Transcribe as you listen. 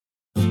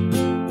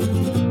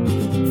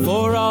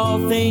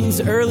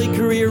things early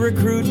career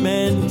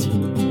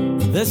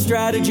recruitment, the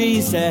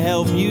strategies to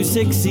help you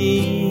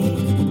succeed.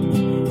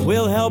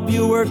 We'll help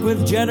you work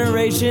with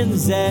Generation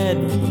Z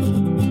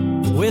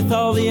with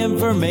all the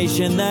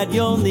information that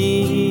you'll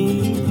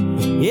need.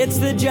 It's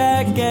the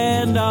Jack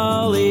and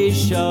Ollie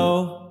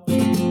Show.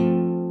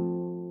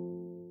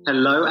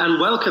 Hello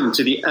and welcome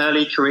to the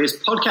Early Careers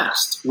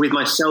Podcast with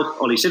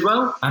myself, Ollie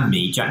Sidwell. And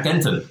me, Jack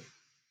Denton.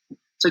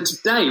 So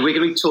today we're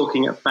going to be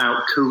talking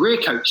about career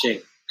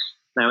coaching.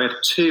 Now we have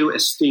two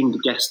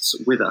esteemed guests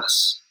with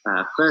us.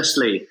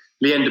 Firstly,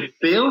 Leanda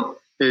Beale,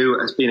 who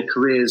has been a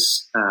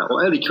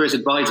early careers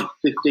advisor for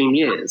 15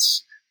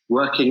 years,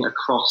 working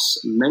across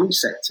many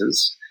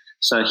sectors.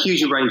 So a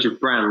huge range of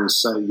brands.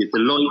 So your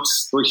Deloitte,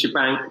 Deutsche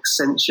Bank,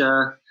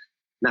 Accenture,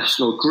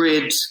 National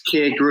Grid,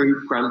 Kia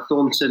Group, Grant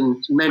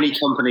Thornton, many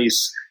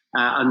companies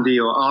under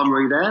your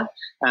armoury there.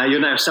 You're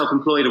now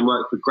self-employed and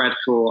work for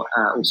GradCore,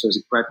 also as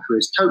a grad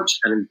careers coach,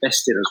 and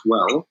invested as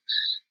well.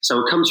 So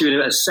we'll come to you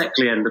in a sec,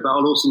 Leanda, but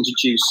I'll also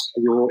introduce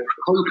your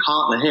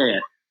co-partner here,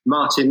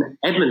 Martin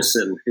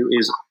Edmondson, who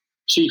is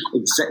Chief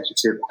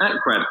Executive at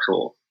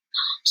GradCore.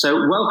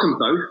 So welcome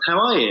both.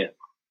 How are you?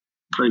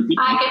 Very good.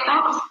 Hi, good,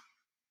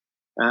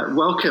 thanks.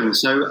 Welcome.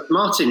 So,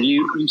 Martin,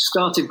 you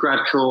started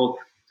GradCore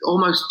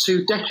almost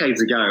 2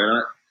 decades ago, and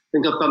I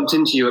think I've bumped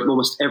into you at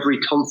almost every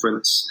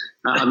conference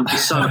under the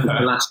sun for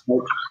the last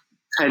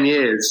 10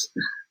 years.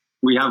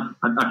 We have.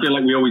 I feel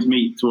like we always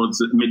meet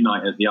towards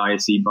midnight at the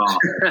ISE bar.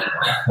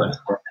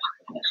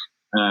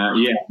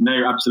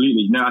 No,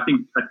 absolutely. No, I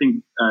think,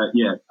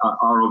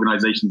 our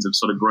organisations have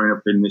sort of grown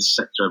up in this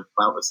sector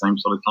about the same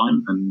sort of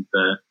time, and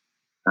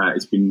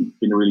it's been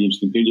a really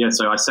interesting period. Yeah,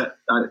 so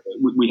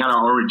we had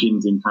our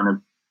origins in kind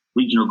of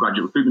regional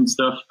graduate recruitment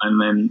stuff,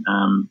 and then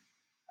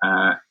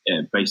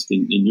based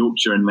in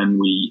Yorkshire, and then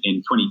we in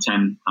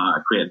 2010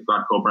 created the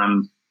GradCore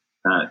brand,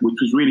 which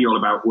was really all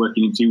about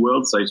working in two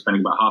worlds. So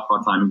spending about half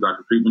our time in grad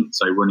recruitment,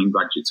 so running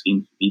graduate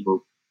schemes for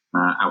people,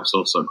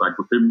 outsource sort of grad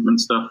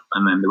recruitment stuff,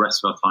 and then the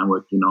rest of our time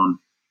working on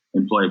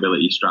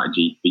employability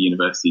strategy for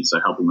universities, so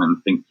helping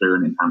them think through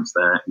and enhance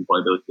their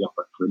employability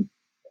offer.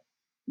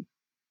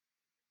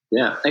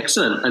 Yeah,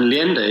 excellent. And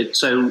Leanda,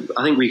 so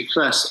I think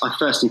I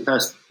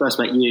first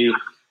met you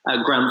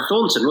at Grant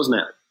Thornton,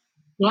 wasn't it?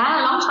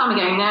 Yeah, a long time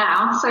ago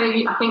now. So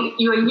I think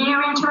you were a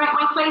year into Rate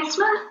My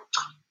Placement,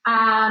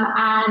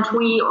 and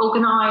we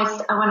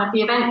organised one of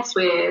the events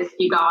with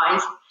you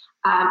guys.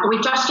 We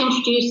just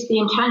introduced the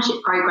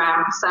internship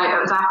programme, so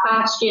it was our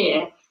first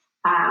year.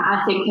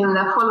 I think in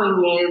the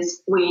following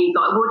years we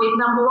got awarded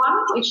number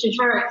 1, which is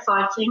very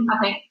exciting. I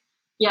think,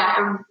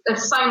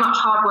 there's so much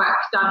hard work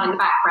done in the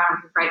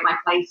background with Rate My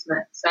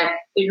Placement, so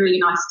it's really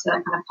nice to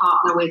kind of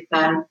partner with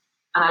them.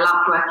 And I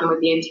loved working with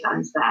the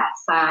interns there.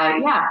 So,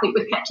 I think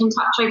we've kept in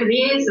touch over the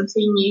years. I've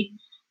seen you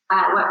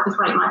work with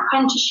Rate My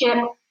Apprenticeship,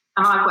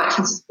 and I've worked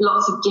in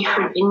lots of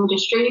different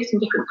industries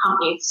and different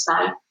companies. So,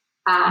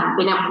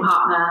 being able to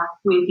partner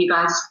with you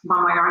guys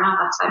one way or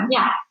another. So,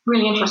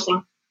 really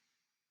interesting.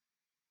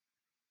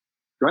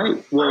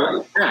 Great.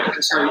 Well,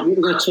 so what we're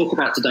going to talk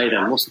about today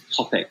then, what's the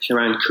topic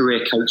around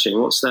career coaching?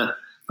 What's the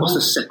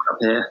setup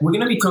here? We're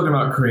going to be talking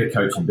about career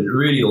coaching, but it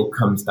really all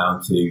comes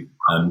down to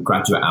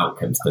graduate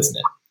outcomes, doesn't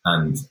it?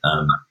 And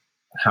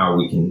how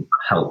we can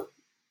help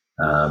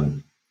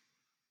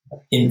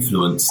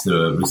influence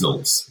the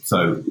results.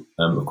 So,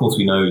 of course,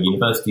 we know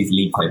universities'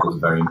 league tables are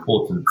very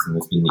important, and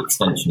there's been the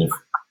extension of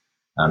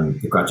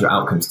the graduate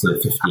outcomes to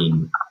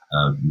 15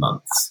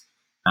 months.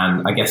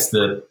 And I guess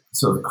the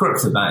sort of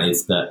crux of that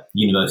is that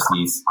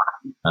universities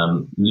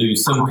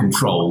lose some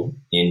control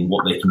in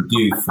what they can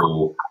do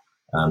for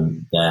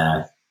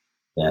their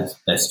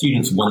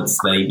students once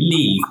they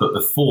leave, but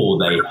before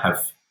they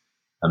have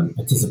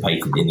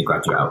participated in the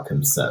graduate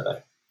outcomes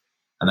survey.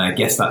 And I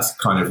guess that's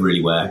kind of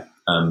really where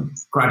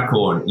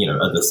GradCore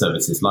and other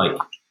services like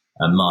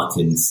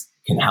Martin's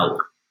can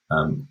help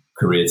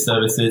career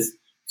services.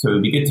 So it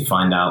would be good to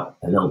find out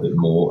a little bit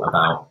more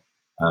about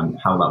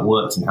how that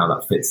works and how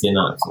that fits in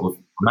at a sort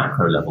of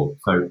macro level.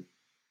 So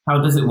how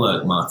does it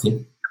work,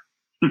 Martin?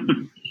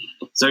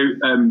 So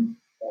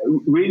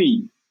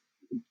really,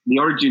 the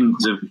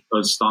origins of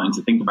us starting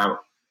to think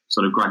about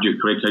sort of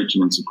graduate career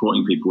coaching and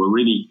supporting people will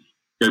really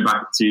go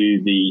back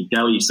to the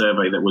Delhi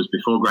survey that was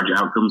before graduate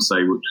outcomes,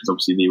 which was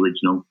obviously the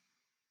original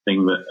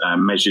thing that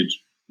measured,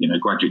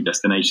 graduate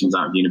destinations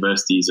out of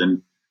universities.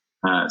 And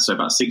so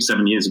about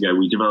 6-7 years ago,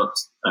 we developed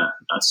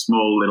a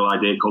small little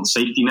idea called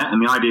Safety Net.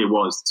 And the idea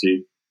was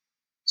to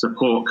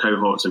support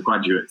cohorts of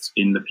graduates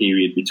in the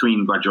period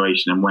between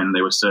graduation and when they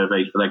were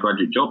surveyed for their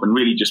graduate job, and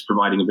really just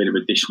providing a bit of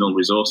additional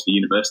resource for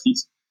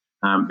universities.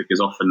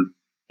 Because often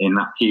in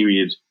that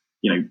period,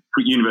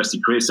 university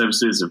career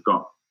services they've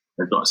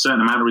got a certain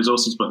amount of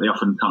resources, but they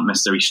often can't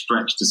necessarily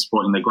stretch to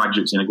supporting their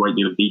graduates in a great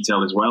deal of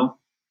detail as well.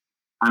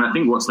 And I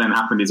think what's then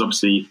happened is,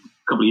 obviously,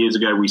 a couple of years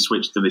ago, we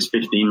switched to this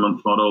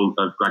 15-month model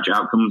of graduate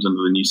outcomes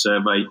under the new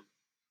survey,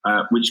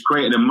 which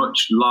created a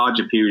much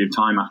larger period of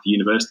time after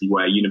university,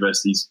 where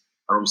universities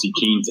are obviously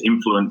keen to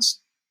influence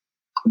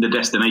the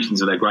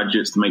destinations of their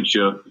graduates to make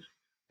sure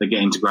they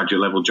get into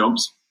graduate level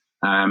jobs.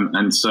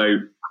 And so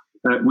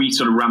we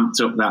sort of ramped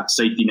up that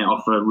safety net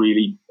offer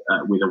really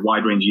with a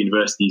wide range of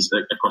universities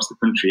across the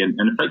country and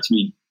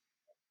effectively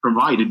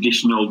provide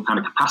additional kind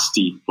of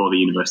capacity for the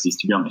universities,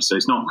 to be honest. So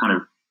it's not kind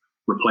of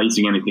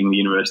replacing anything the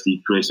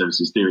university career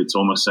services do. It's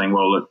almost saying,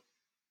 well, look,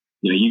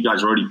 you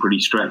guys are already pretty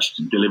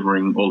stretched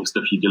delivering all the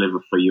stuff you deliver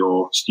for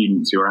your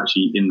students who are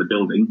actually in the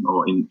building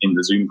or in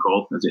the Zoom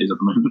call, as it is at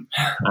the moment.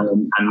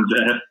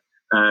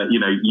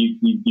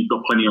 You've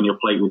got plenty on your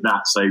plate with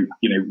that. So,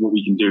 what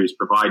we can do is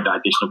provide that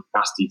additional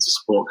capacity to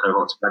support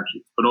cohorts of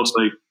graduates, but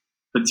also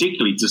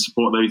particularly to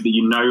support those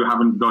that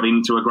haven't got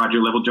into a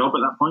graduate level job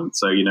at that point.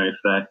 So, if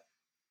they're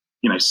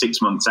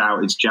 6 months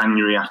out, it's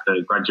January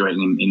after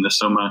graduating in the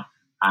summer,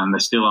 and they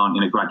still aren't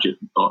in a graduate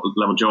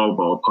level job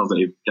or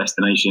positive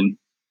destination.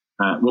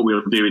 What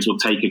we'll do is we'll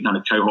take a kind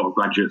of cohort of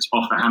graduates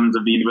off the hands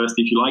of the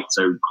university, if you like,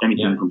 so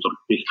anything from sort of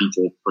 50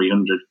 to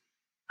 300,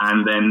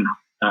 and then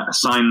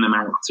assign them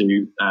out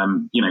to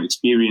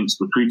experienced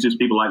recruiters,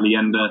 people like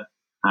Leander,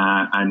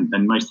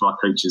 and most of our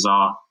coaches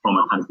are from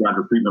a kind of grad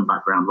recruitment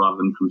background rather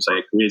than from, say,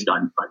 a careers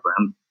guidance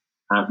background,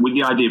 with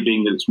the idea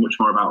being that it's much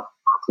more about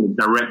sort of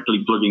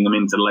directly plugging them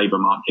into the labour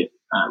market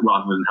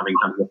rather than having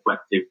kind of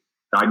reflective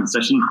guidance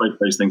sessions. Both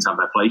those things have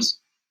their place.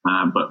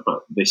 But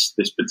this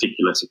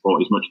particular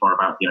support is much more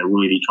about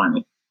really trying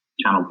to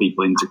channel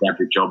people into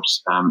graduate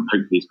jobs,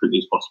 hopefully as quickly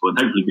as possible, and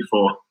hopefully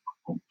before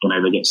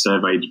they get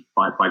surveyed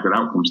by good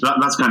outcomes. So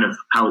that's kind of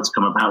how it's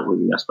come about,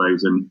 really, I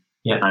suppose, and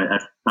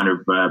it's kind of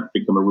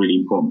become a really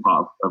important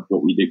part of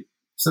what we do.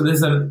 So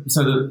there's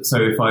so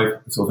if I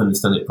sort of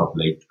understand it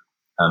properly,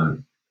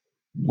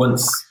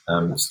 once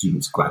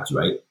students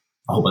graduate,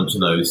 a whole bunch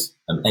of those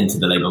enter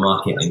the labour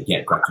market and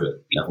get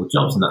graduate level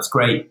jobs, and that's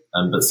great.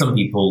 But some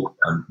people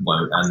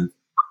won't,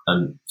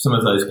 and some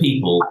of those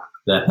people,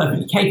 they're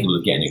perfectly capable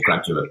of getting a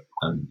graduate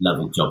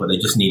level job, but they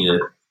just need a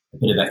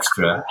bit of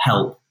extra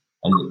help.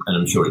 And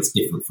I'm sure it's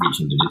different for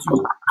each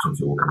individual, which I'm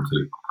sure we'll come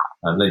to.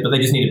 But they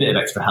just need a bit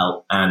of extra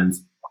help, and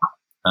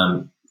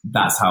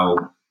that's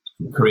how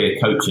career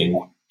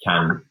coaching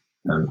can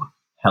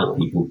help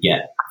people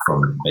get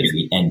from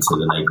basically enter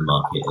the labour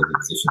market in the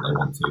position they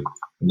want to.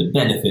 And the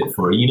benefit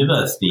for a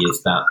university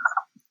is that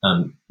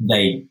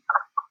they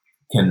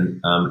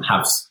can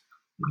have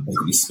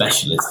basically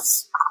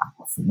specialists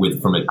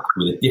with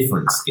a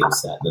different skill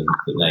set than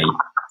that they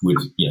would,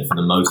 for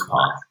the most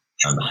part,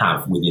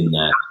 have within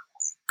their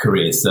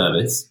career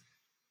service,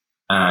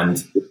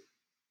 and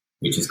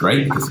which is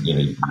great because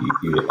you're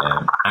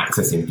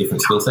accessing a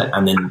different skill set,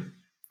 and then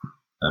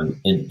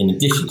in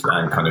addition to that,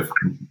 and kind of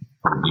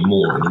probably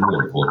more in a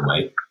more important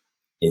way,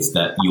 is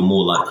that you're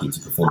more likely to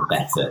perform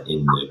better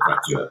in the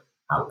graduate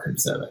outcome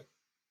survey.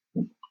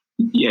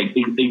 Yeah,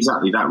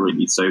 exactly that,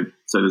 really. So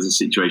there's a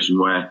situation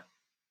where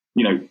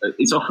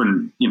it's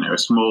often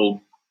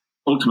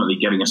ultimately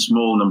getting a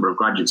small number of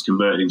graduates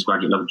converted into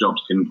graduate level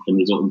jobs can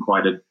result in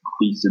quite a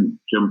decent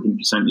jump in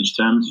percentage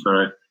terms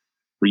for a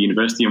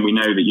university. And we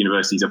know that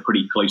universities are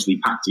pretty closely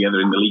packed together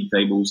in the league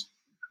tables.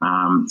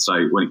 So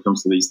when it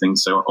comes to these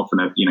things, so often,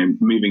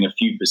 moving a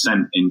few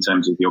percent in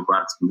terms of your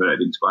grads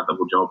converted into grad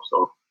level jobs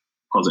or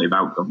positive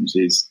outcomes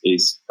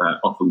is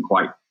often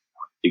quite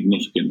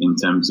significant in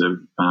terms of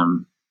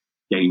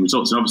getting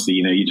results. And obviously,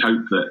 you'd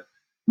hope that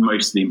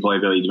most of the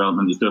employability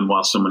development is done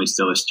while someone is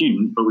still a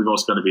student, but we've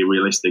also got to be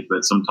realistic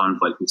that sometimes,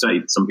 like we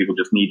say, some people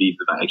just need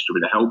either that extra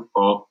bit of help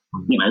or,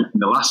 in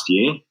the last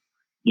year,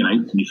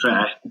 to be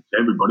fair to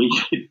everybody,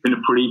 it's been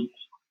a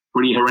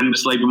pretty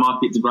horrendous labour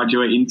market to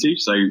graduate into.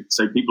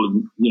 So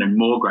people,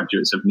 more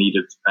graduates have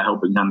needed a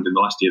helping hand in the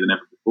last year than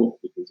ever before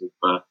because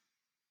of,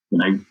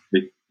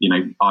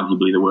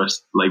 arguably the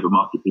worst labour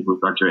market people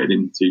have graduated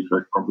into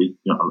for probably,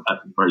 at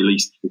the very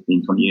least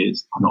 15, 20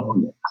 years, not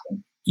longer. So.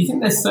 Do you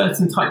think there's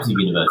certain types of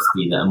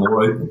university that are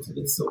more open to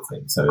this sort of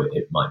thing? So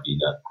it might be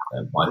that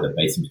either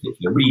based in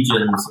particular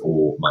regions,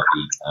 or might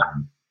be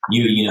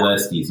newer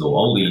universities or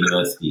older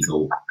universities,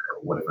 or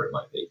whatever it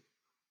might be.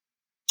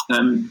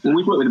 Well,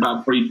 we've worked with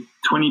about 20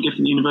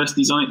 different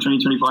universities on it,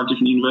 20, 25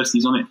 different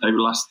universities on it over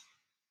the last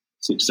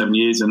 6-7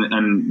 years. And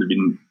there've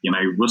been,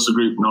 Russell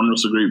Group,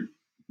 non-Russell Group,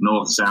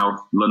 North, South,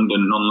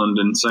 London,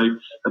 non-London. So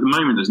at the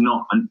moment, there's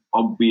not an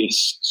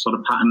obvious sort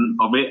of pattern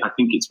of it. I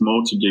think it's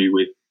more to do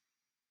with,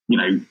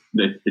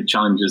 the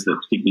challenges that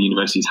particular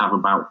universities have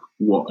about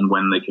what and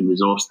when they can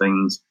resource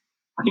things.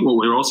 I think what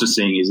we're also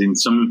seeing is in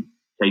some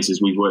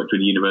cases we've worked with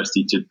the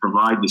university to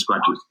provide this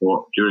graduate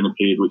support during a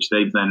period which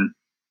they've then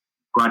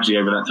gradually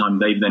over that time,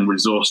 they've then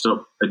resourced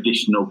up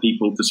additional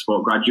people to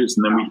support graduates,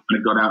 and then we kind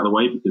of got out of the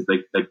way because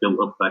they built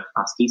up their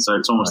capacity. So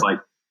it's almost like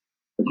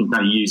they can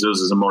kind of use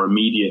us as a more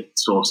immediate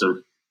source of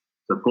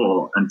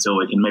support until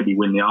they can maybe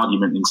win the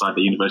argument inside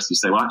the university to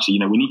say, well, actually,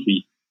 we need to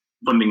be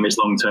funding this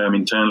long term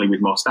internally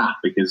with more staff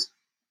because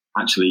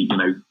actually,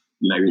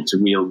 it's a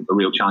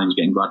real challenge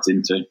getting grads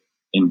into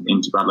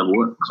grad level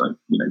work. So,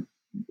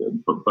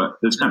 but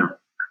there's kind of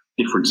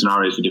different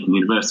scenarios for different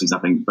universities, I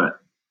think, but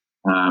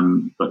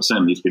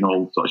certainly it's been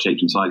all sort of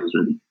shapes and sizes,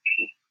 really.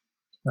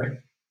 Right.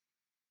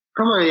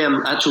 From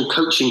a actual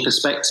coaching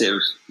perspective,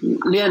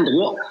 Leander,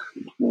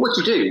 what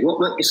do you do?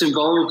 What gets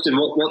involved, and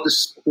what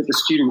does the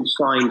students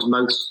find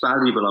most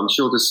valuable? I'm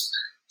sure there's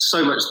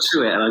so much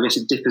to it, and I guess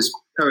it differs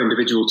per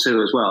individual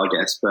too as well, I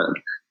guess. But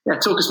yeah,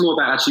 talk us more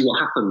about actually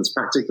what happens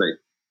practically.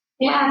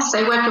 Yeah,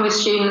 so working with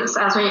students,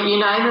 as you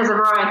know, there's a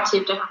variety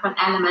of different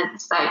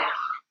elements. So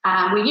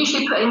we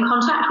usually put in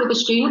contact with the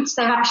students.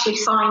 They've actually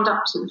signed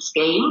up to the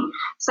scheme.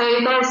 So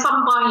there's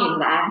some buy-in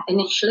there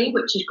initially,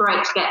 which is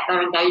great to get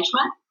their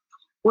engagement.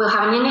 We'll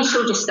have an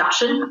initial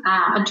discussion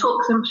and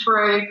talk them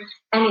through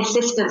any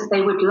assistance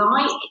they would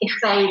like. If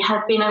they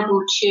have been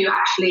able to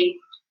actually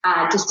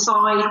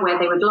decide where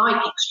they would like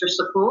extra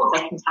support,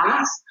 they can tell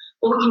us,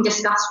 or we can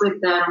discuss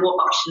with them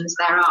what options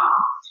there are.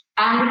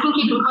 And we can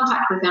keep in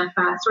contact with them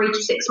for 3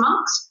 to 6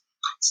 months.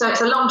 So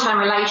it's a long-term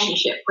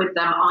relationship with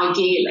them,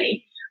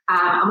 ideally.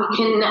 And we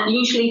can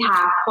usually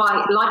have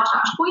quite light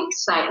touch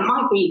points. So it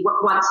might be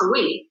once a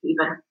week,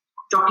 even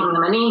dropping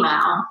them an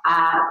email,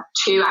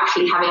 to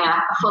actually having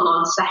a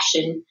full-on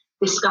session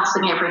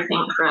discussing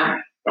everything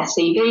from their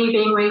CV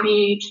being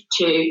reviewed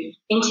to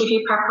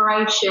interview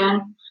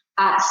preparation.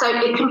 So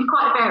it can be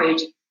quite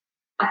varied.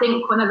 I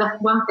think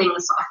one thing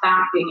that I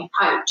found being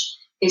a coach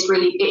is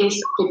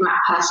giving that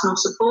personal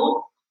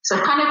support.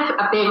 So kind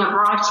of being a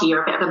variety,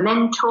 you're a bit of a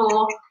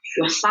mentor,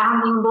 you're a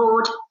sounding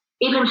board,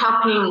 even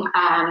helping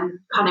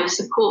kind of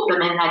support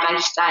them in their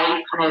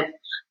day-to-day kind of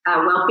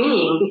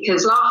well-being,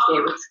 because last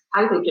year with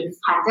COVID and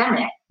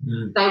pandemic,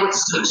 they were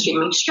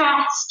extremely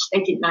stressed, they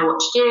didn't know what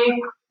to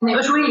do, and it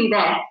was really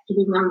there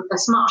giving them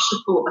as much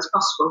support as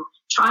possible,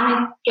 trying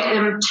to get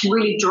them to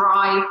really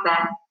drive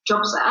their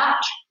job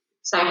search,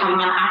 so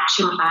having an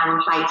action plan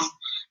in place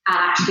and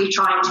actually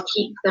trying to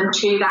keep them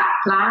to that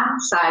plan,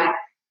 so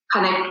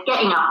kind of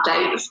getting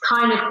updates,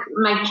 kind of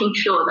making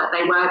sure that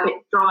they were a bit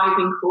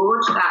driving forward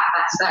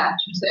that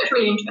search. So it's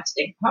really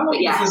interesting. Such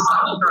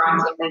a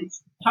variety of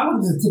things. How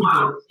long does a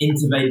typical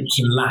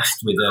intervention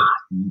last with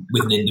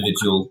an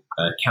individual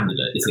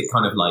candidate? Is it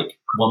kind of like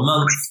 1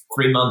 month,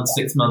 3 months,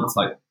 6 months?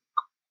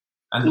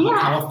 How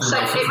often? So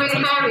it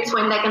really varies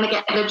when they're going to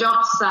get the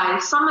job. So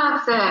some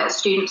of the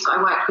students I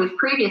worked with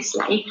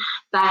previously,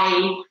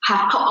 they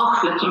have put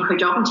off looking for a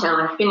job until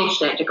they've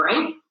finished their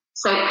degree.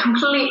 So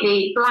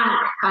completely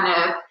blank kind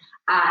of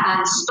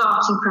and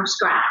starting from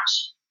scratch.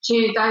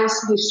 To those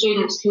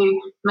students who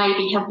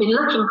maybe have been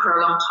looking for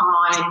a long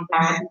time,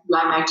 they're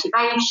low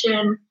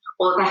motivation,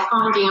 or they're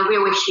finding a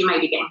real issue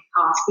maybe getting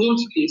past the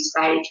interview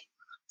stage.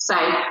 So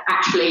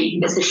actually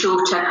there's a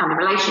shorter kind of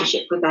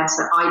relationship with them.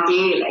 So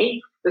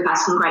ideally we've had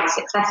some great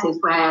successes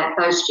where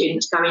those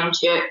students go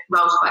into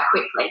roles quite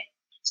quickly.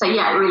 So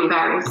yeah, it really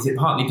varies. Is it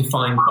partly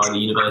defined by the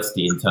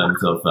university in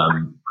terms of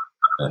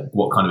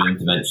what kind of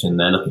intervention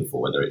they're looking for,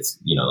 whether it's,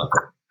 like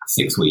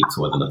 6 weeks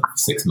or whether they're looking for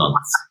 6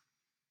 months?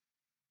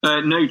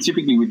 No,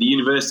 typically with the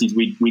universities,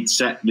 we'd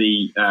set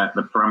the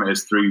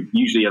parameters through,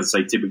 usually, as I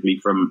say, typically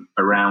from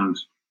around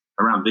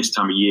this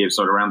time of year,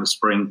 sort of around the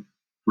spring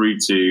through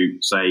to,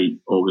 say,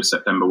 August,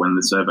 September, when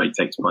the survey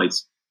takes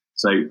place.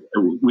 So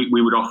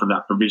we would offer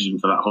that provision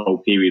for that whole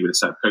period with a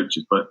set of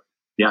coaches, but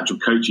the actual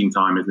coaching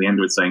time, as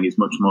Leander was saying, is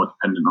much more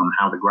dependent on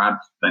how the grad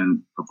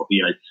then,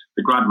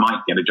 the grad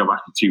might get a job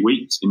after 2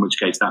 weeks, in which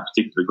case that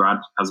particular grad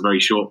has a very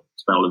short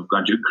spell of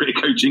graduate career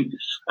coaching.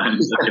 And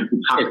it's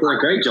a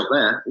great job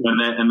there.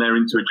 And they're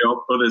into a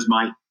job. Others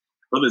might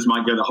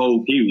go the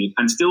whole period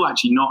and still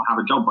actually not have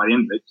a job by the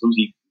end of it. Because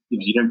obviously,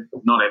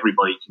 not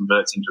everybody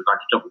converts into a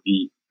graduate job. It would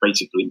be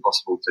basically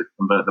impossible to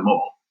convert them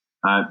all.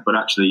 But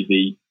actually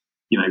the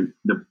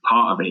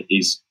part of it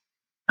is,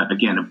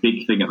 again, a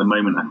big thing at the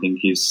moment, I think,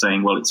 is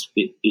saying, well,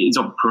 it is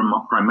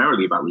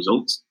primarily about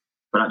results,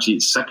 but actually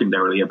it's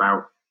secondarily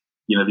about,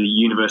 the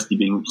university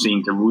being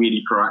seen to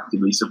really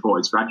proactively support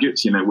its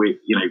graduates. At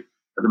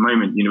the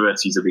moment,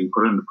 universities are being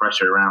put under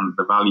pressure around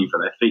the value for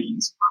their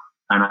fees.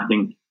 And I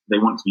think they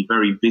want to be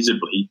very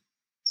visibly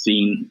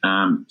seen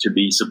to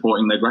be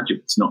supporting their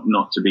graduates,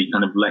 not to be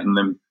kind of letting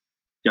them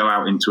go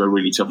out into a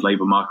really tough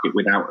labour market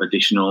without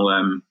additional,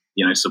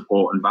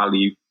 support and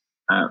value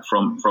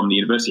from the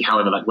university,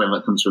 however, whether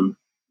that comes from,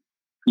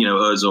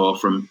 us or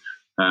from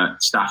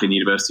staff in the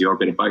university or a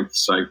bit of both.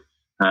 So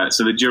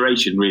the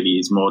duration really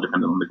is more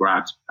dependent on the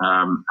grad,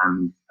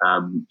 and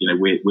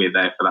we're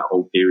there for that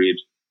whole period,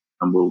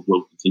 and we'll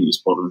continue to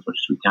support them as much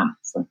as we can.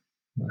 So.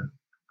 Right.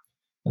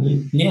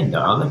 And Leander,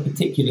 are there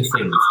particular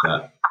things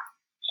that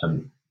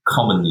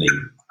commonly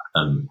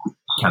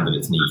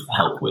candidates need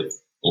help with,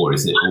 or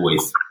is it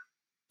always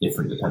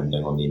different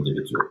depending on the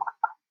individual?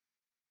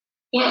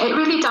 Yeah, it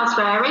really does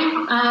vary.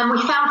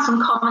 We found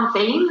some common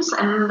themes,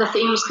 and the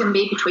themes can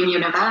be between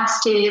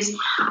universities,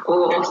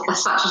 or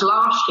such as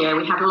last year,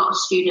 we had a lot of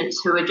students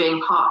who were doing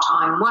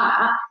part-time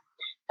work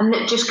and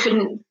that just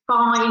couldn't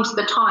find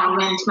the time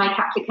then to make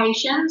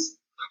applications.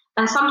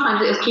 And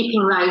sometimes it was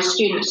keeping those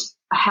students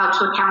held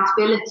to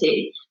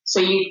accountability. So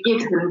you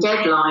give them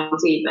deadlines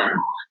even,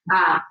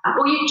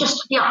 or you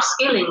just be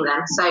upskilling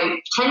them. So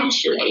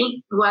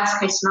potentially,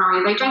 worst case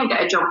scenario, they don't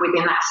get a job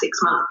within that 6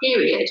 month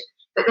period,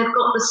 but they've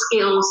got the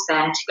skills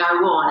then to go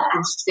on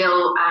and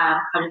still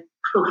kind of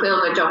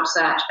fulfill their job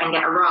search and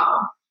get a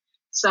role.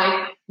 So,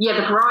 yeah,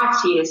 the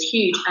variety is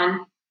huge.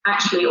 And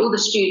actually, all the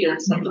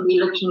students are going to be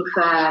looking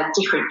for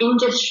different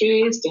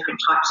industries, different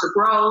types of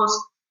roles.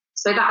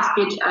 So that's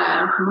good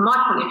from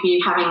my point of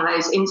view, having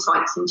those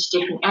insights into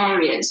different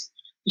areas.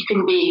 You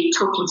can be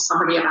talking to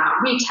somebody about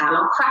retail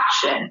or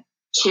fashion,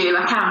 to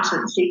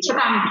accountancy, to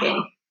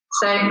banking.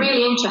 So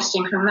really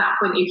interesting from that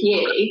point of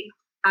view.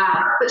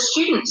 But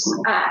students,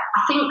 I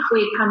think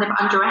we kind of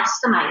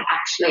underestimate,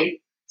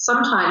 actually.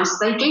 Sometimes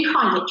they do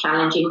find it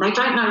challenging. They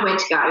don't know where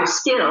to go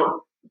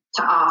still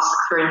to ask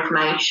for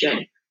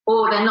information,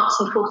 or they're not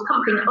so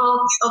forthcoming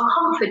or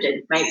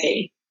confident,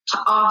 maybe, to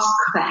ask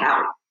for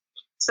help.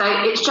 So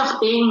it's just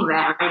being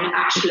there and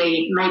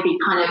actually maybe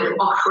kind of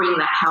offering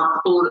that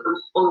help all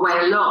the way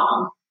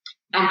along.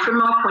 And from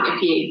my point of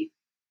view,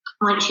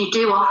 once you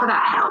do offer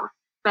that help,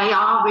 they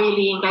are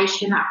really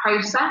engaged in that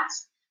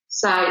process.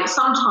 So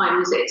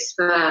sometimes it's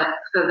for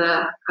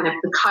the kind of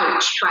the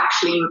coach to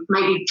actually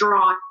maybe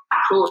drive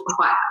that forward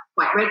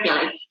quite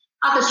regularly.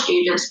 Other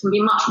students can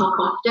be much more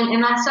confident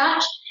in their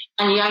search,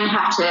 and you only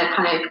have to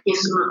kind of give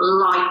some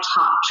light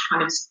touch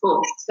kind of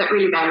support. So it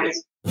really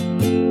varies.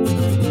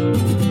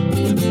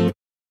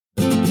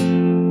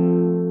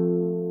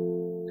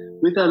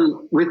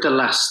 With the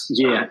last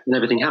year and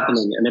everything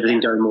happening and everything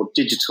going more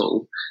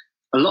digital,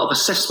 a lot of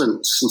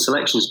assessments and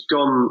selections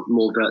gone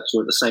more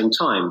virtual at the same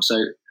time. So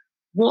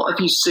what have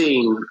you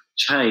seen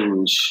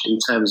change in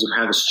terms of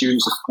how the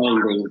students are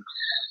finding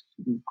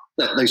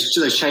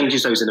those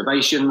changes, those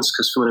innovations?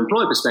 Because from an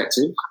employer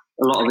perspective,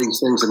 a lot of these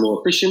things are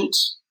more efficient,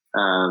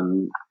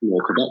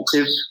 more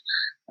productive.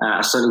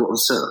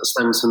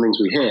 Certainly some things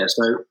we hear.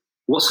 So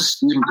what's the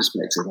student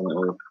perspective on it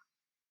all?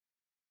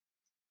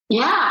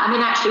 Yeah, I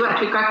mean, actually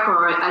worked with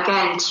GradCore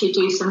again to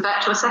do some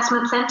virtual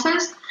assessment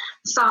centres,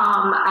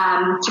 some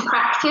to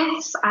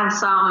practice, and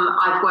some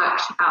I've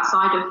worked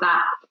outside of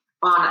that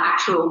on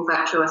actual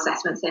virtual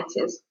assessment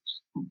centres.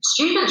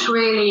 Students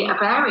really are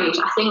varied.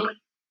 I think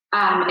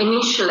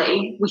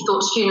initially we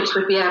thought students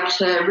would be able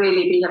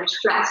to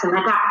flex and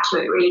adapt to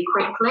it really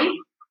quickly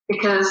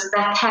because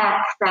they're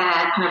tech,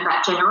 they're kind of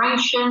that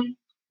generation.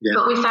 Yeah.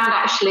 But we found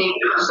actually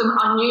some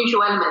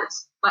unusual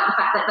elements, like the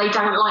fact that they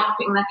don't like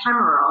putting their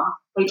camera on.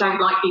 They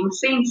don't like being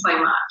seen so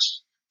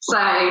much. So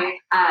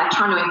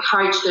trying to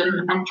encourage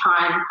them and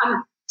try and kind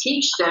of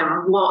teach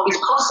them what is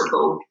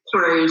possible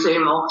through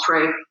Zoom or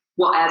through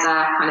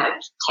whatever kind of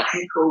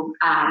technical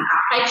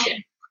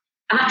application.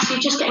 And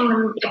actually just getting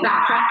them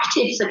that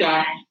practice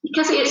again,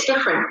 because it's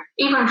different.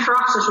 Even for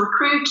us as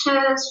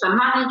recruiters, for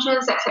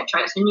managers, etc.,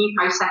 it's a new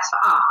process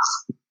for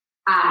us.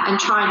 And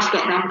trying to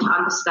get them to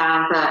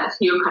understand that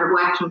you're kind of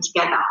working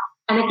together.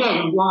 And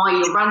again, why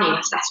you're running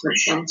assessment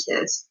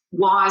centres.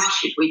 Why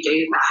should we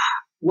do that?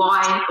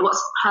 What's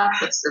the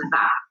purpose of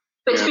that?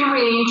 But it's been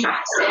really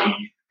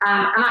interesting.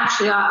 And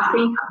actually, I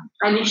think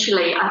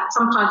initially,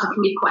 sometimes I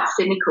can be quite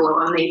cynical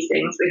on these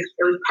things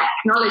with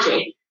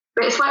technology.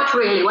 But it's worked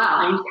really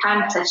well, and you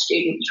can test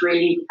students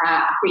really,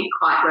 I think,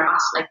 quite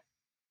robustly.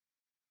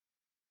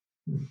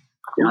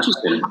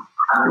 Interesting.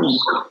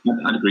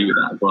 I'd agree with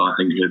that as well. I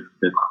think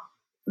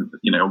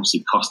that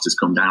obviously cost has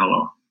come down a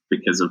lot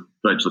because of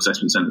virtual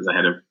assessment centres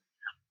ahead of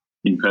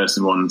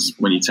in-person ones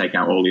when you take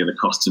out all the other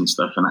costs and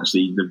stuff. And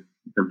actually the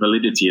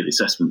validity of the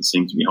assessments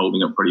seems to be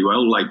holding up pretty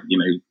well.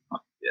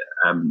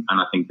 And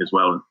I think as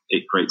well,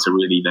 it creates a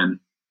really then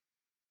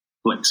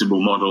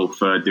flexible model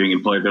for doing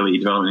employability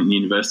development in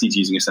universities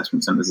using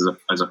assessment centres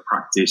as a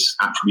practice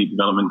attribute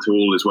development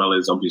tool, as well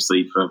as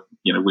obviously for,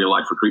 real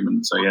life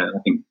recruitment. So yeah, I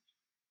think,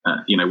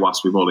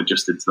 whilst we've all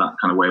adjusted to that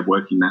kind of way of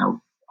working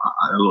now,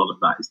 a lot of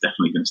that is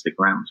definitely going to stick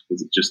around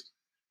because it's just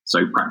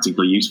so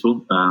practically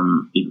useful.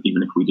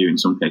 Even if we do in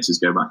some cases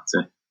go back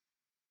to,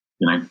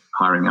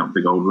 hiring out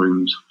big old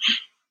rooms.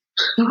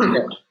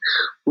 Yeah.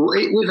 Well,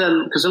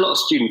 because a lot of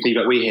student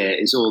feedback we hear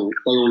is they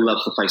all love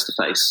the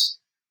face-to-face.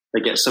 They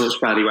get so much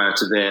value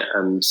out of it,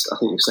 and I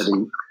think we've said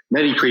in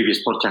many previous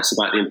podcasts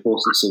about the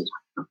importance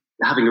of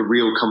having a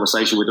real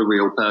conversation with a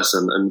real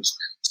person. And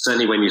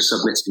certainly when you're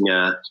submitting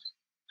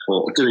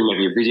or doing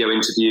maybe a video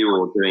interview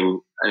or doing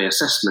any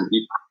assessment,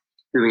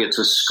 doing it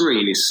to a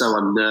screen is so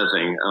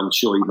unnerving. I'm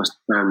sure you must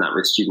have found that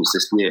with students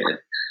this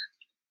year.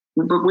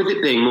 But with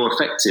it being more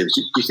effective,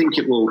 do you think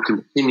it will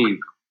continue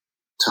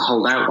to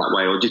hold out that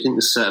way, or do you think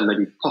there's certain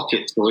maybe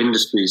pockets or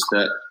industries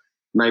that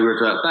may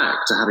revert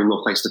back to having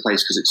more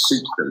face-to-face because it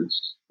suits them?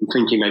 I'm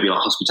thinking maybe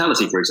like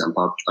hospitality, for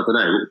example. I don't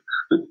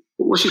know.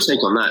 What's your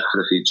take on that for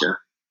the future?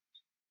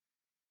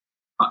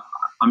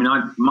 I mean,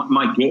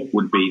 my gut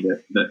would be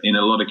that in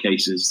a lot of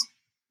cases,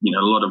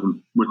 a lot of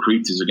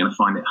recruiters are going to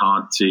find it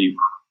hard to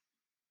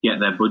get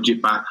their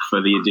budget back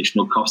for the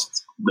additional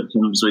cost that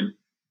comes with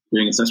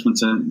doing assessment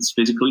centres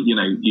physically. You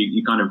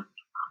kind of,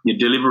 your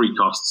delivery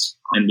costs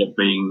end up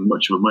being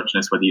much of a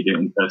muchness whether you do it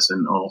in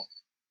person or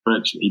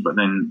virtually. But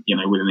then,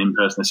 with an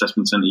in-person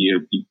assessment centre,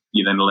 you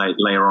then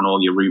layer on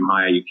all your room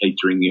hire, your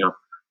catering, your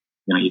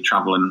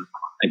travel and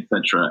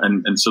etc.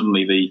 And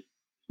suddenly the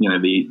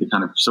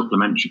kind of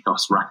supplementary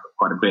costs rack up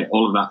quite a bit.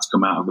 All of that's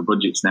come out of the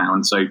budgets now.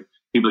 And so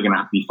people are going to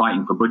have to be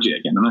fighting for budget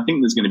again. And I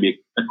think there's going to be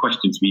a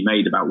question to be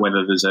made about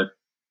whether there's a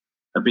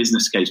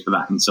business case for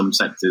that in some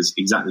sectors,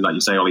 exactly like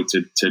you say, Ollie,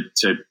 to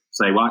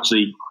say, well,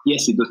 actually,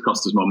 yes, it does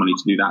cost us more money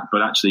to do that,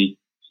 but actually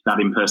that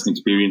in-person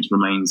experience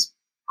remains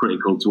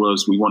critical to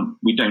us.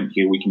 We don't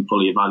feel we can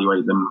fully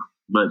evaluate them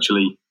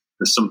virtually.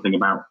 There's something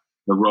about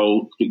the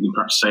role, particularly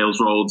perhaps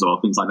sales roles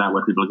or things like that,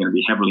 where people are going to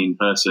be heavily in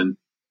person.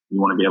 We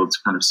want to be able to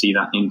kind of see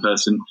that in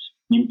person.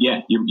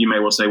 You may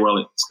well say, well,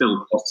 it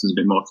still costs us a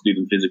bit more to do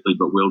them physically,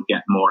 but we'll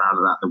get more out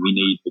of that than we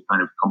need. The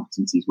kind of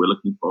competencies we're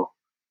looking for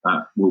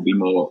will be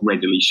more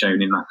readily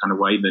shown in that kind of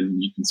way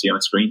than you can see on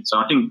a screen. So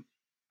I think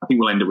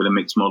we'll end up with a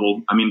mixed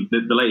model. I mean,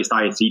 the latest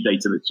ISE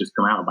data that's just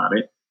come out about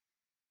it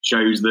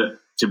shows that,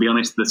 to be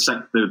honest,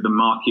 the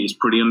market is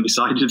pretty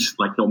undecided.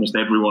 Like almost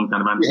everyone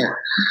kind of answers.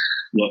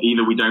 Yeah,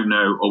 either we don't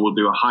know or we'll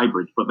do a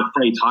hybrid. But the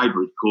phrase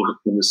hybrid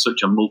causes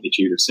such a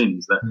multitude of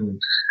sins that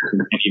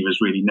any of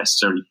us really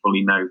necessarily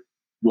fully know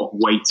what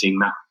weighting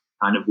that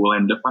kind of will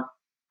end up at.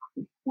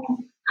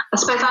 I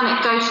suppose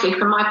anecdotally,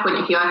 from my point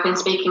of view, I've been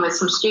speaking with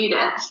some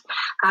students,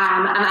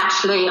 and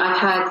actually I've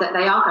heard that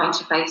they are going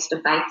to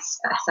face-to-face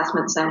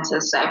assessment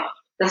centres. So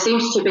there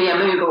seems to be a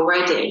move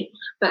already.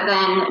 But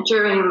then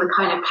during the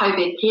kind of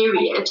COVID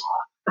period,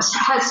 I've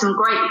had some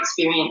great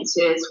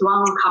experiences.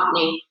 One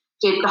company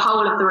did the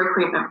whole of the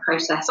recruitment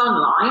process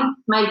online,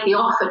 made the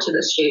offer to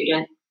the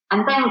student,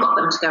 and then got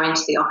them to go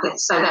into the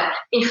office so that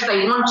if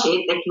they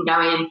wanted, they can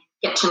go in,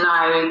 get to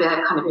know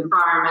the kind of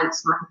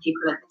environments and the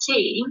people in the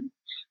team.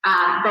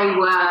 They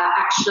were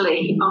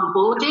actually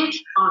onboarded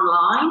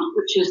online,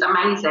 which was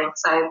amazing.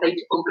 So they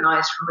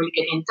organised some really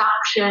good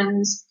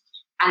inductions,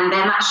 and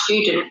then that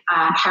student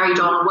carried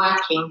on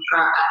working for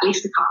at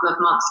least a couple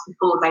of months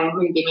before they were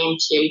moving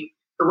into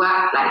the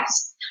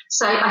workplace.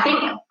 So I think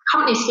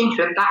companies seem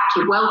to have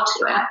adapted well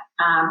to it,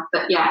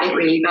 but yeah, it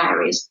really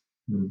varies.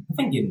 I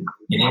think in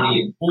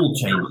all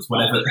changes,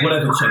 whatever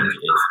change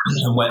it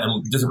is,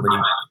 and it doesn't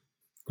really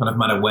kind of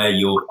matter where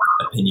your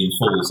opinion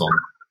falls on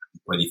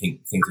whether you think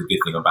things are a good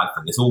thing or a bad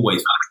thing. There's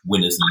always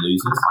winners and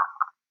losers.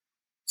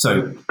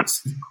 So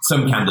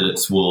some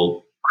candidates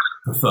will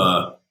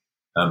prefer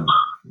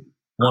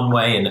one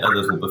way and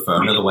others will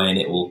prefer another way, and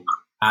it will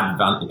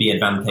be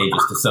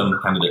advantageous to some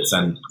candidates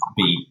and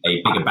be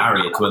a bigger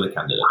barrier to other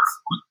candidates.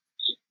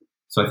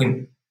 So I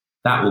think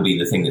that will be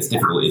the thing that's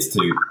difficult, is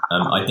to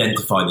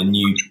identify the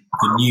new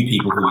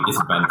people who are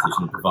disadvantaged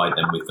and provide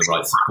them with the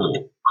right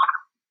support.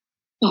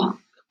 Yeah.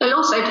 It'll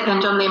also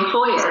depend on the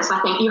employers. I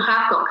think you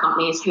have got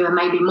companies who are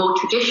maybe more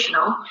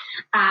traditional,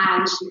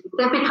 and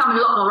they've become a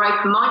lot more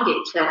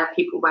open-minded to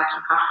people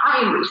working from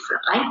home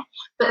recently,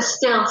 but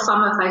still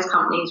some of those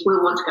companies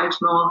will want to go to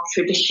more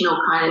traditional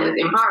kind of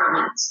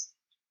environments.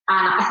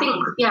 And I think,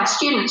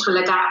 students will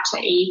adapt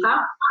to either.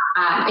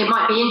 It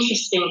might be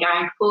interesting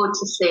going forward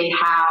to see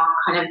how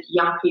kind of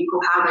young people,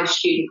 how those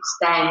students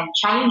then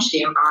change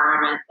the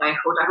environment going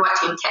forward. I've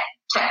worked in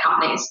tech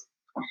companies,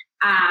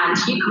 and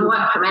you can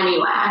work from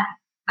anywhere.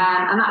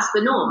 And that's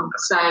the norm.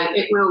 So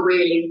it will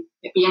really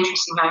be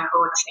interesting going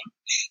forward, I think.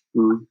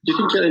 Do you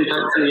think it'll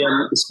impact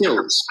the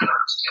skills?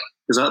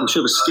 Because I'm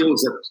sure the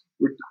skills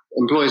that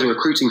employers are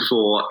recruiting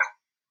for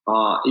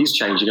are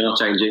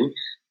changing.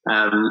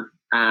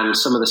 And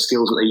some of the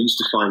skills that they used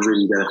to find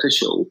really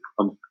beneficial,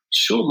 I'm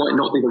sure might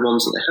not be the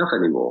ones that they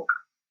have anymore.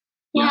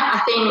 Yeah, I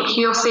think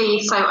you'll see.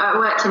 So I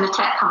worked in a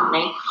tech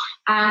company,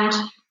 and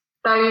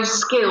those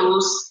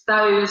skills,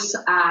 those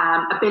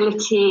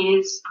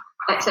abilities,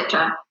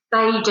 etc.,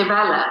 they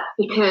develop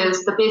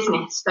because the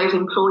business, those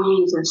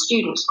employees and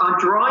students are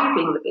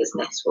driving the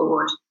business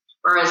forward.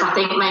 Whereas I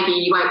think maybe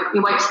you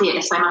won't see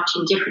it so much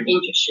in different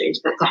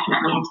industries, but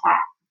definitely in tech.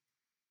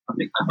 I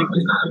think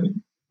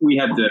we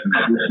ran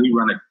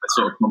a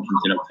sort of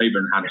conference in October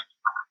and had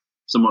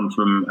someone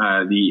from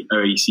the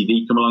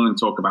OECD come along and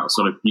talk about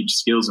sort of future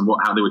skills and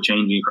how they were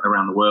changing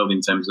around the world in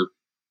terms of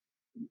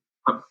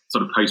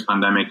sort of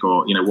post-pandemic,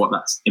 or what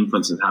that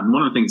influence has had. And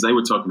one of the things they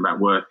were talking about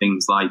were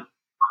things like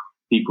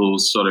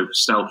people's sort of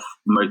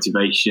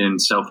self-motivation,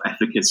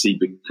 self-efficacy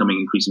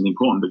becoming increasingly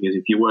important, because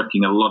if you're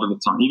working a lot of the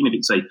time, even if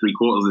it's say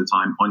 3/4 of the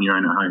time on your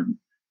own at home,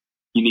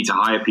 you need to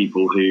hire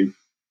people who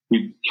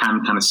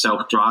can kind of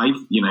self-drive,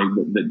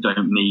 that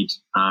don't need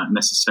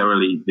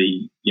necessarily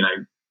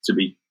to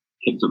be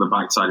kicked up the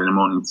backside in the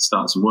morning to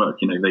start some work.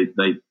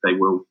 They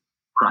will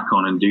crack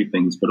on and do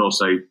things, but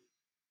also,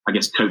 I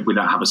guess, cope with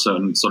that, have a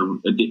certain sort of,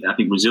 I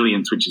think,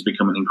 resilience, which has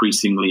become an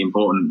increasingly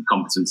important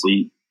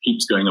competency,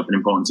 keeps going up in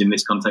importance in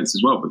this context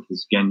as well,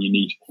 because again,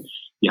 you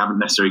haven't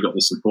necessarily got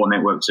the support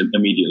networks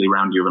immediately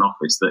around you of an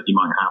office that you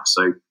might have,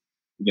 so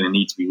you're going to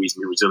need to be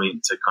reasonably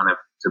resilient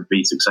to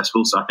be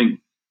successful. So I think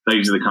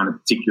those are the kind of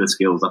particular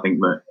skills I think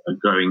that are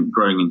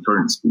growing in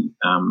currency,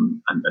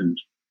 and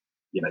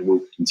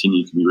will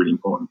continue to be really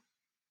important.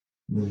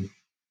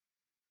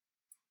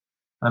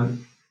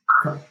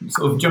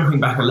 Sort of jumping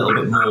back a little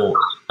bit more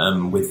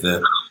with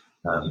the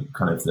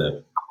kind of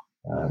the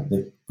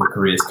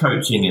careers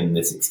coaching and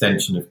this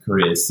extension of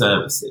careers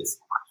services.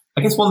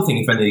 I guess one thing,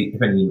 if any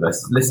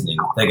university is listening,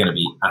 they're going to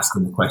be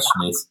asking the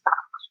question is,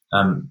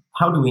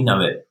 how do we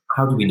know it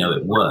how do we know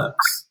it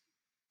works?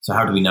 So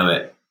how do we know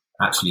it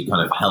actually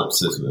kind of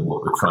helps us with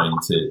what we're trying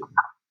to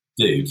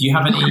do? Do you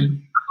have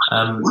any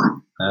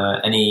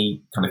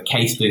kind of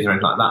case studies or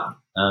anything like that,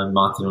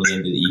 Martin or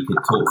Leander, that you could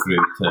talk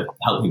through to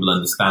help people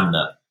understand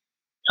that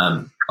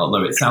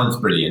although it sounds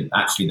brilliant,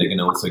 actually they're going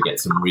to also get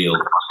some real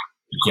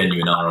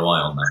genuine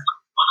ROI on that?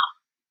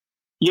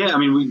 Yeah, I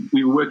mean,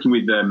 we were working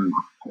with, the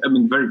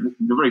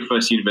very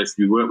first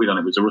university we worked with on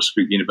it was a Russell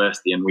Group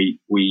university, and we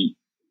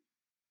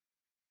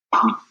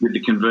with the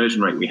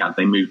conversion rate we had,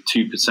 they moved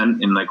 2%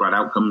 in their grad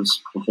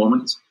outcomes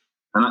performance,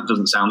 and that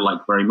doesn't sound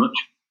like very much,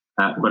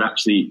 but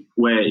actually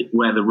where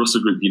the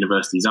Russell Group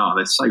universities are,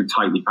 they're so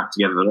tightly packed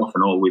together, they're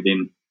often all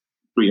within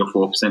 3 or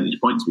 4 percentage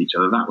points of each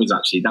other. That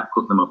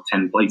put them up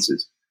 10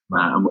 places,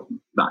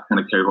 that kind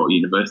of cohort of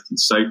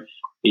universities. So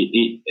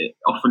it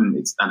often,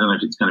 it's, I don't know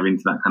if it's kind of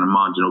into that kind of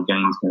marginal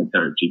gains kind of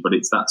territory, but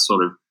it's that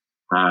sort of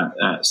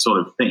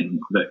thing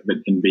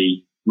that can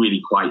be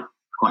really quite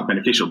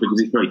beneficial, because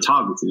it's very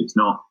targeted. It's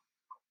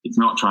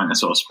not trying to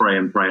sort of spray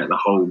and pray at the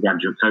whole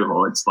graduate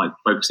cohort. It's like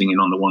focusing in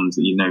on the ones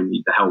that you know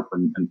need the help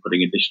and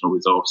putting additional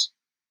resource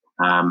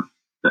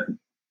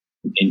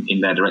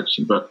in their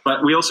direction. But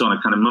we also, on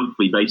a kind of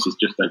monthly basis,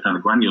 just at a kind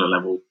of granular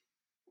level,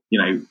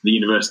 the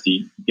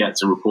university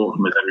gets a report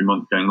from us every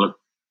month going, look,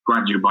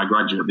 graduate by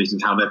graduate, this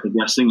is how they're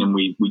progressing, and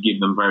we give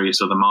them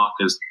various other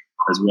markers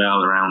as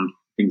well around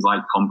things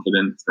like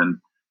confidence and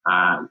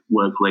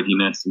work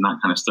readiness and that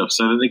kind of stuff,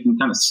 so that they can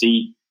kind of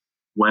see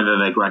whether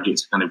their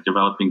graduates are kind of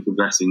developing,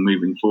 progressing,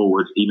 moving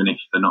forward, even if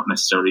they're not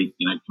necessarily,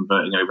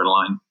 converting over the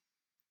line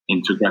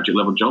into a graduate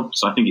level job.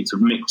 So I think it's a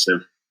mix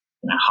of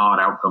hard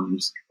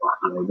outcomes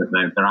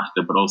that they're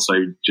after, but also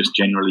just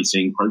generally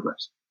seeing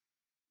progress.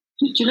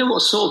 Do you know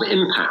what sort of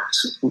impact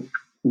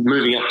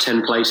moving up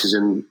 10 places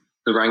in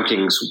the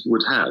rankings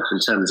would have in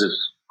terms of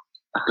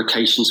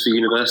applications for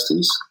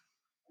universities?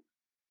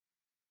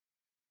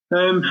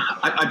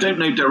 I don't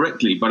know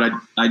directly, but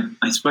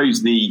I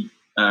suppose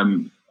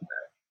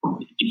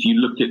if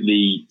you look at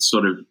the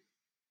sort of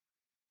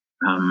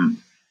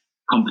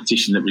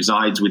competition that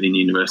resides within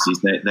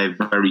universities, they're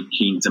very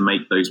keen to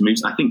make those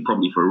moves. I think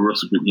probably for a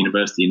Russell Group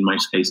university, in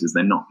most cases,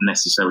 they're not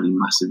necessarily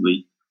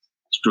massively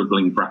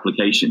struggling for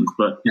applications,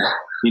 but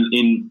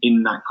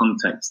in that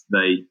context,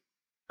 they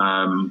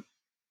are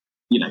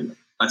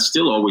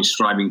still always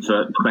striving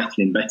for better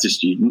and better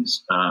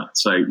students.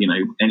 So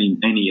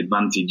any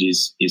advantage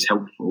is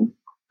helpful.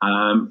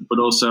 But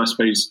also, I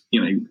suppose,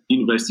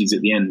 universities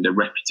at the end are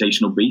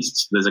reputational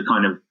beasts. There's a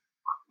kind of,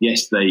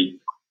 yes, they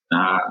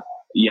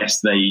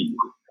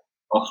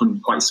often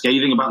quite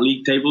scathing about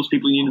league tables,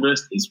 people in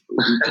universities,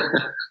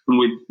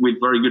 with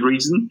very good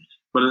reason.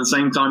 But at the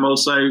same time,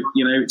 also,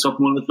 it's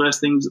often one of the first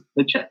things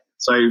they check.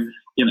 So,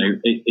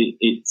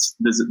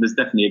 there's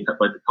definitely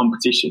both a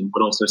competition,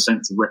 but also a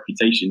sense of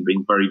reputation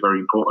being very, very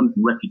important.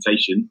 And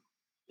reputation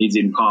is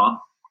in part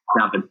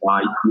gathered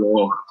by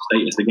your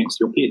status against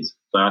your peers.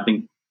 So I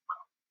think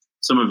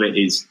some of it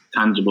is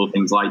tangible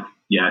things like,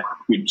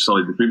 good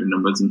solid recruitment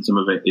numbers, and some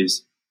of it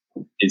is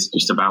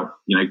just about,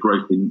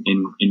 growth in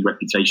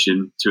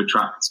reputation to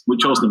attract,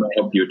 which also may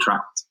help you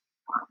attract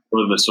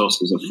other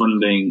sources of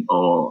funding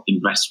or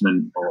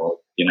investment or,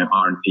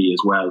 R&D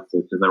as well,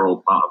 because they're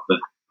all part of the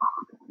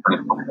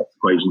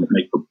equation that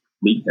make up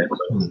league tables.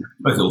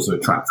 But also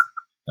attract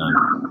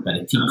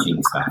better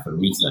teaching staff and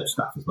research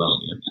staff as well.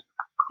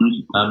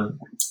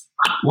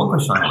 One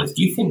question I had is,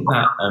 do you think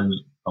that,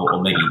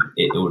 or maybe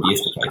it already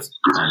is the case,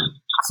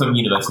 some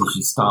universities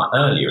should start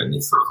earlier in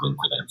these sorts of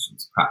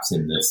interventions, perhaps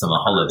in the summer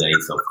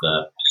holidays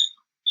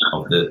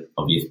of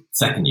your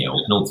second year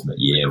or penultimate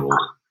year, or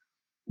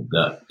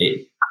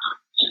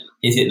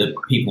is it that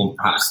people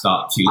perhaps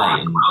start too late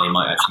and they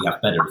might actually have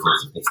better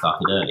results if they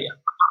started earlier?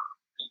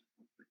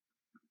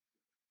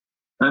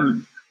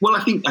 Well,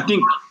 I think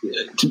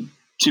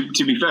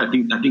to be fair, I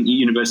think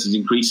universities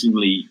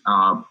increasingly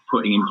are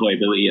putting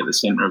employability at the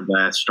centre of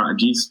their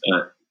strategies.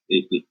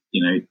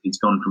 It's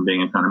gone from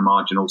being a kind of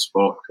marginal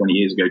sport 20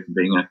 years ago to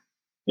being a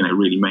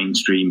really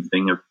mainstream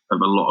thing of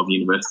a lot of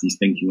universities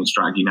thinking and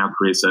strategy. Now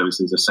career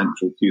services are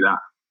central to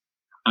that,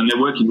 and they're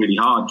working really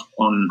hard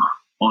on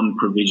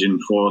provision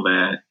for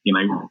their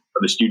for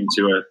the students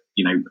who are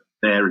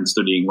there and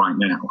studying right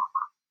now.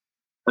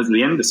 As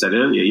Leander said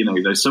earlier,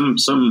 there's some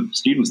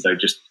students though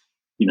just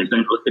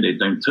don't look at it,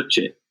 don't touch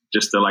it.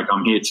 Just they're like,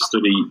 I'm here to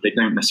study. They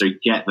don't necessarily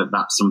get that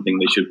that's something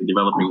they should be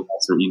developing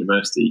at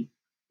university.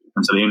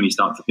 And so they only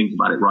start to think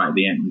about it right at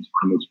the end,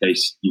 in which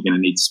case you're going to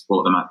need to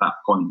support them at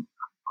that point.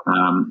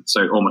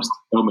 So almost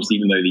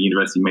even though the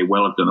university may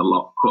well have put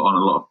on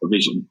a lot of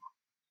provision,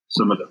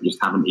 some of them just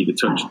haven't either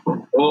touched.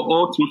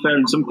 Or to be fair,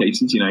 in some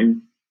cases, I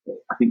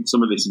think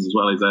some of this is as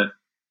well as a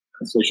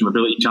social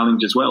mobility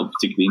challenge as well,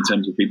 particularly in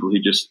terms of people who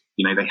just,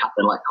 they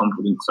lack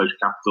confidence, social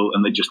capital,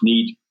 and they just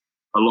need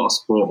a lot of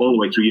support all the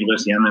way through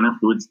university and then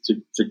afterwards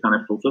to kind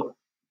of fulfill it.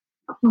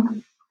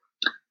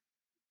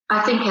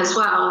 I think as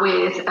well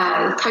with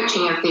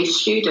coaching of these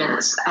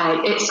students,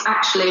 it's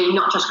actually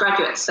not just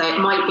graduates, so it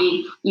might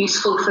be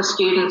useful for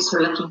students who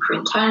are looking for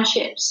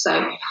internships.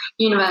 So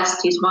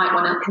universities might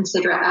want to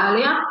consider it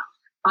earlier.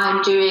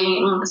 I'm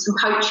doing some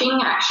coaching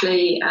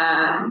actually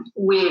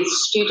with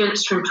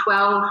students from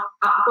 12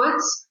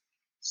 upwards.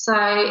 So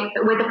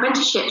with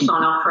apprenticeships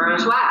on offer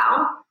as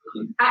well,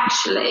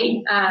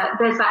 actually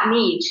there's that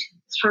need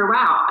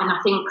throughout. And I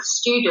think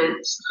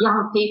students,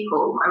 young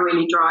people are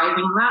really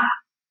driving that.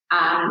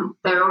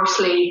 They're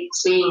obviously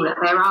seeing that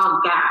there are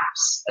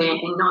gaps in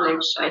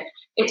knowledge. So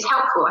it's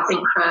helpful, I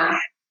think, for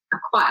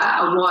quite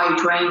a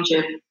wide range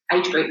of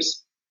age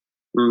groups.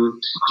 Do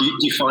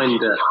you find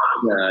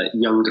that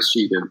younger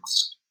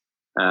students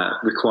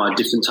require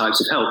different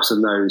types of help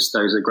than those that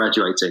are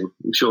graduating?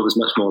 I'm sure there's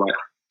much more like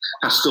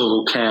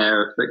pastoral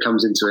care that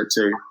comes into it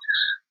too.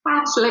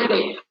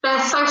 Absolutely. They're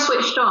so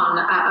switched on.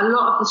 A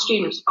lot of the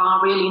students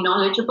are really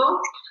knowledgeable,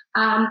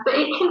 but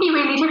it can be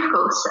really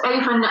difficult. So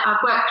even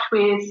I've worked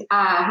with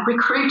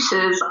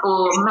recruiters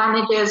or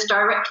managers,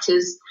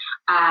 directors,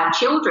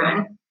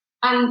 children,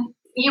 and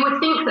you would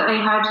think that they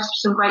had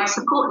some great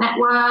support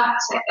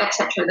networks,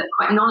 etc., that are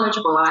quite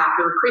knowledgeable about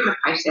the recruitment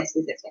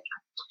processes, etc.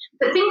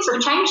 But things have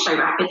changed so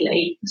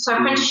rapidly. So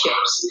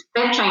apprenticeships,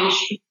 they've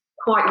changed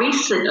quite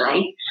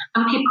recently,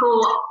 and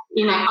people,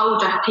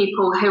 older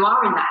people who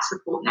are in that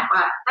support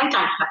network, they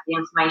don't have the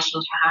information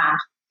to hand.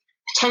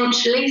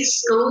 Potentially,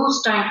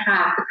 schools don't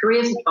have the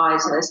careers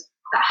advisors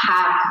that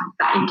have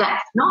that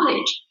in-depth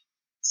knowledge.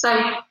 So,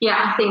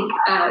 yeah, I think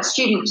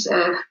students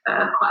of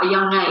quite a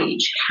young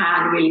age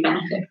can really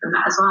benefit from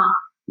that as well.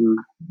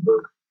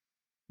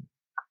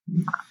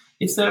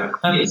 Is there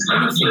anything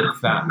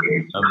that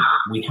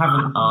we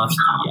haven't asked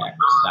you yet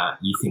that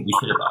you think we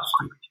should have asked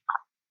you?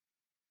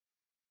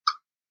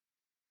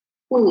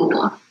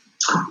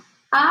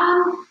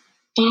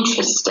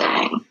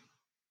 Interesting.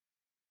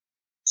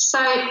 So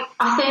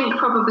I think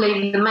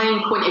probably the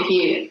main point of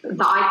view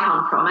that I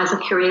come from as a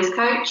careers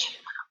coach,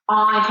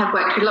 I have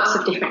worked with lots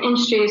of different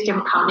industries,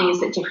 different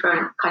companies at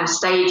different kind of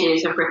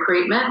stages of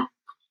recruitment.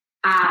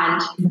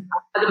 And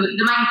the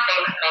main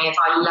thing for me is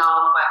I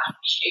love working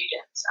with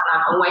students, and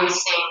I'm always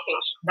seeing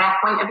things from their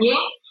point of view.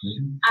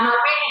 And I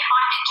really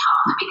find it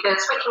tough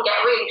because we can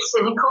get really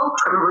cynical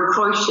from a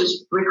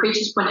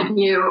recruiter's point of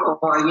view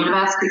or a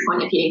university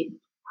point of view.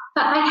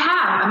 But they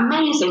have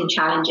amazing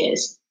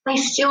challenges. They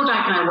still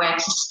don't know where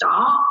to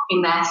start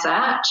in their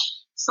search.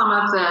 Some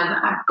of them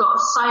have got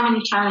so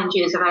many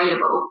challenges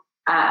available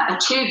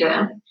to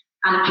them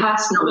on a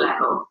personal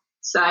level.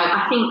 So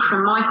I think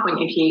from my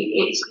point of view,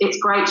 it's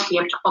great to be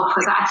able to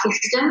offer that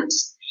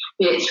assistance,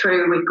 be it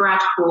through with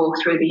Gradcorp or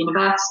through the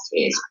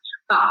universities,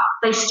 but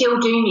they still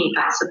do need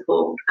that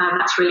support, and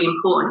that's really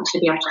important to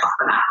be able to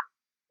offer that.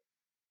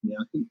 Yeah,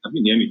 I think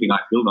the only thing I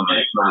build on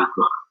that is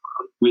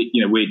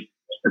we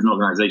as an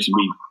organisation,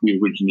 we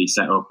originally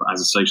set up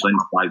as a social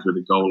enterprise with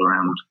a goal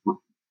around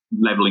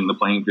levelling the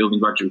playing field in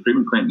graduate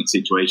recruitment, creating a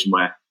situation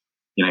where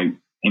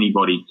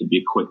anybody could be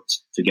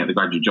equipped to get the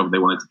graduate job they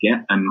wanted to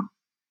get. And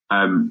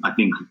I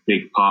think a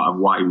big part of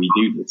why we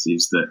do this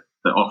is that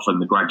often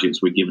the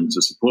graduates we're given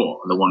to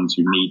support are the ones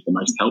who need the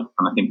most help.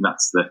 And I think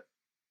that's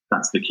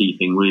the key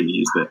thing really,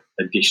 is that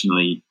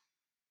additionally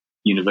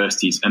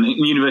universities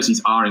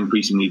are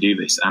increasingly do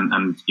this,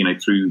 and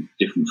through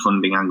different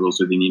funding angles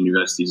within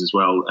universities as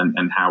well,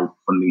 and how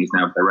funding is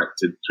now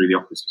directed through the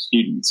Office of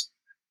Students,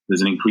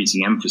 there's an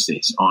increasing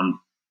emphasis on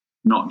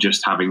not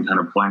just having kind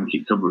of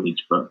blanket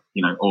coverage, but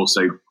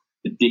also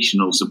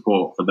additional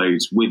support for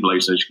those with low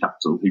social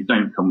capital who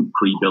don't come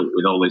pre-built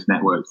with all those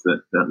networks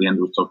that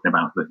Leander was talking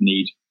about, that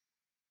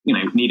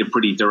need a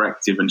pretty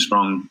directive and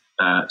strong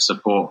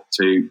support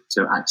to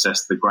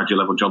access the graduate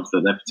level jobs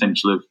that their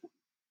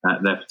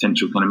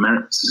potential kind of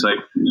merits. So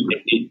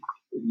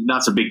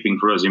that's a big thing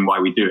for us in why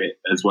we do it,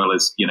 as well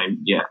as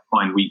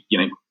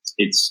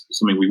it's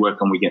something we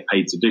work on, we get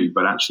paid to do,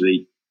 but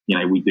actually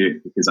we do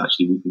it because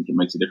actually we think it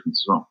makes a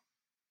difference as well.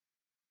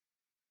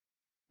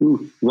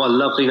 What a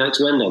lovely note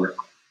to end on.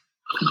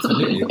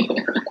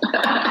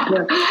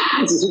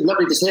 It's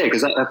lovely to hear,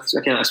 because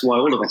that's why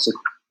all of us are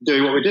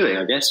doing what we're doing,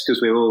 I guess,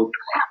 because we're all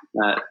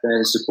there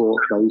to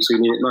support those who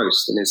need it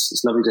most. And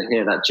it's lovely to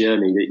hear that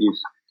journey that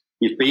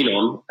you've been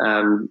on,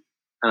 and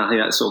I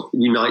think that sort of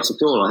unites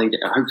us all. I think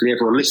hopefully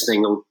everyone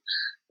listening will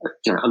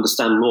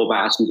understand more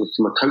about it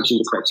from a coaching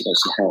perspective,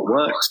 as to how it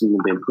works and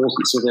the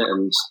importance of it.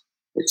 And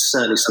it's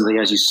certainly something,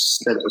 as you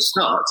said at the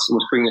start,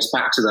 almost bringing us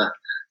back to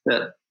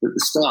the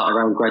start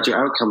around graduate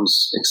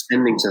outcomes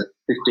extending to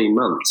 15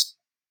 months.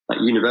 Like,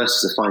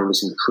 universities are finding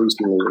this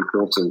increasingly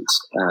important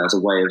as a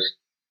way of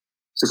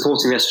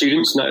supporting their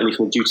students, not only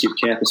from a duty of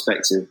care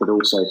perspective, but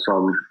also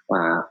from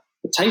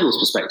the tables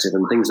perspective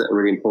and things that are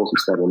really important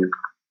to them, and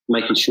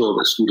making sure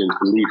that students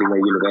are leaving their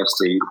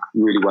university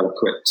really well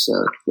equipped to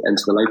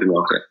enter the labour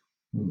market.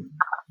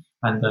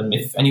 And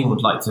if anyone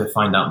would like to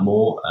find out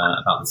more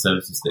about the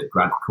services that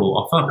Gradcorp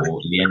offer,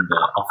 or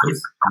Leander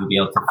offers, you'll be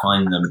able to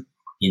find them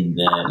in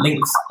the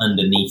links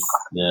underneath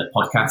the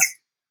podcast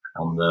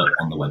on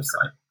the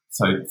website.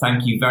 So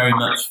thank you very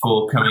much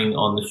for coming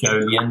on the show,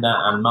 Leander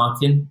and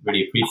Martin.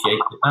 Really appreciate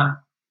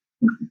that.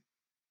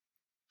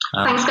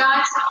 Thanks,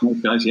 guys.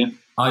 Thanks, guys, yeah.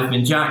 I've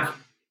been Jack.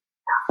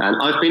 And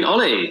I've been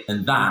Ollie.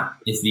 And that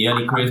is the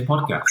Early Careers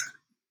Podcast.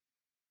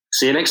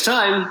 See you next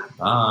time.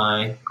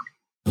 Bye.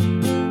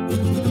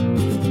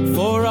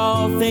 For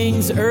all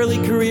things early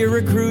career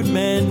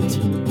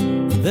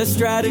recruitment, the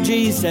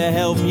strategies to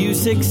help you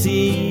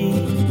succeed.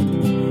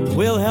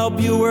 We'll help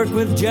you work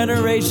with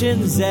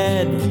Generation Z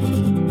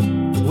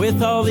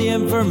with all the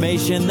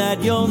information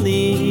that you'll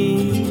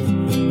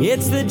need.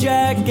 It's the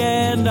Jack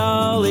and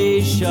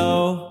Ollie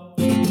Show.